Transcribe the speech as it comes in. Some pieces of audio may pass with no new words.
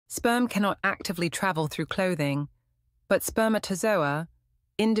Sperm cannot actively travel through clothing, but spermatozoa,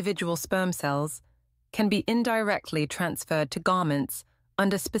 individual sperm cells, can be indirectly transferred to garments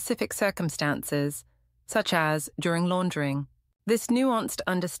under specific circumstances, such as during laundering. This nuanced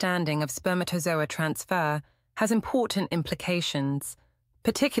understanding of spermatozoa transfer has important implications,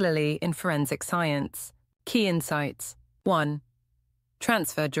 particularly in forensic science. Key insights. 1.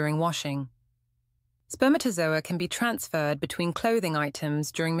 Transfer during washing. Spermatozoa can be transferred between clothing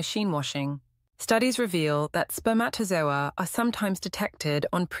items during machine washing. Studies reveal that spermatozoa are sometimes detected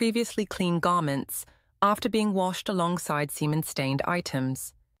on previously clean garments after being washed alongside semen-stained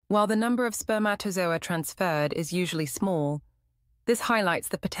items. While the number of spermatozoa transferred is usually small, this highlights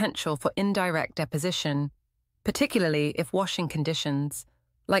the potential for indirect deposition, particularly if washing conditions,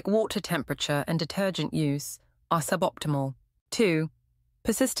 like water temperature and detergent use, are suboptimal. 2.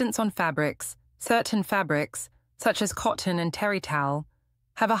 Persistence on fabrics. Certain fabrics, such as cotton and terry towel,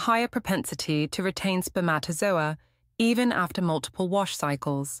 have a higher propensity to retain spermatozoa even after multiple wash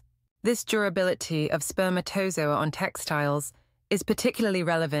cycles. This durability of spermatozoa on textiles is particularly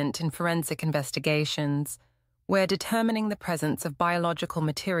relevant in forensic investigations, where determining the presence of biological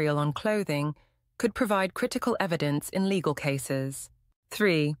material on clothing could provide critical evidence in legal cases.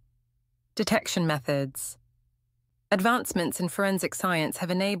 3. Detection methods. Advancements in forensic science have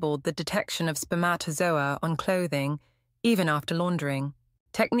enabled the detection of spermatozoa on clothing even after laundering.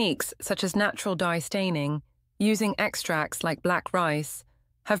 Techniques such as natural dye staining, using extracts like black rice,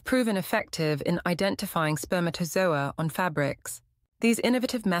 have proven effective in identifying spermatozoa on fabrics. These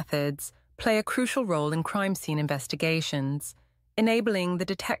innovative methods play a crucial role in crime scene investigations, enabling the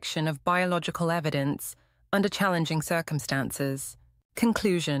detection of biological evidence under challenging circumstances.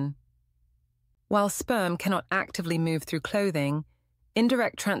 Conclusion. While sperm cannot actively move through clothing,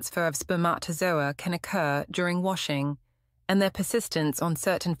 indirect transfer of spermatozoa can occur during washing, and their persistence on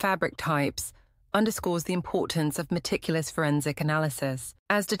certain fabric types underscores the importance of meticulous forensic analysis.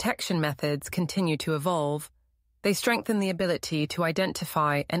 As detection methods continue to evolve, they strengthen the ability to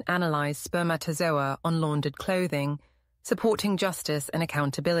identify and analyze spermatozoa on laundered clothing, supporting justice and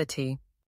accountability.